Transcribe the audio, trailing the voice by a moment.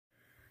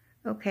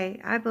Okay,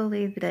 I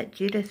believe that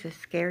Judas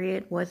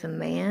Iscariot was a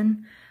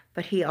man,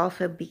 but he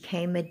also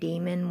became a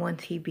demon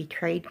once he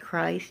betrayed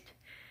Christ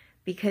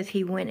because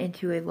he went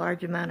into a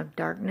large amount of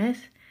darkness.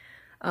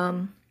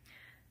 Um,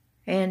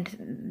 and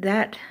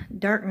that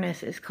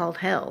darkness is called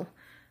hell.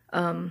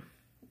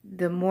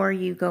 The more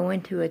you go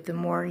into it, the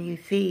more you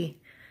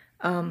see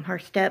her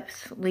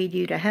steps lead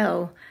you to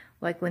hell.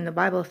 Like when the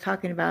Bible is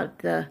talking about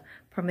the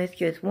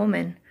promiscuous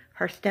woman,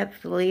 her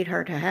steps lead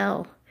her to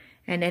hell,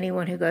 and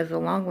anyone who goes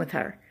along with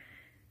her.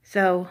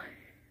 So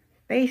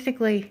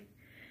basically,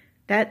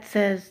 that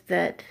says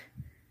that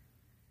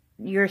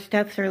your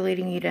steps are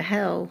leading you to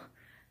hell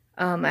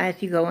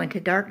as you go into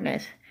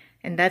darkness.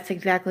 And that's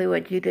exactly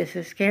what Judas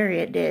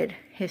Iscariot did.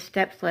 His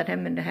steps led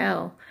him into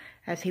hell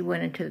as he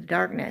went into the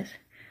darkness.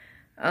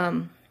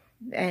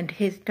 And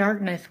his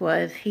darkness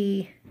was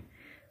he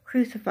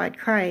crucified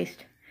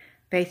Christ,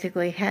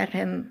 basically had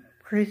him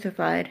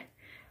crucified,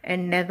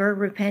 and never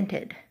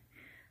repented.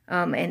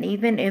 And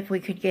even if we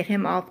could get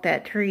him off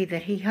that tree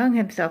that he hung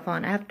himself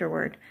on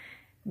afterward,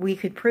 we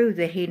could prove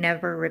that he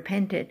never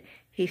repented.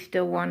 He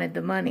still wanted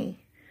the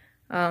money.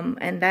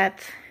 And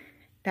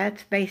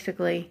that's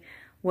basically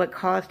what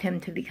caused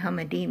him to become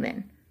a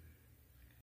demon.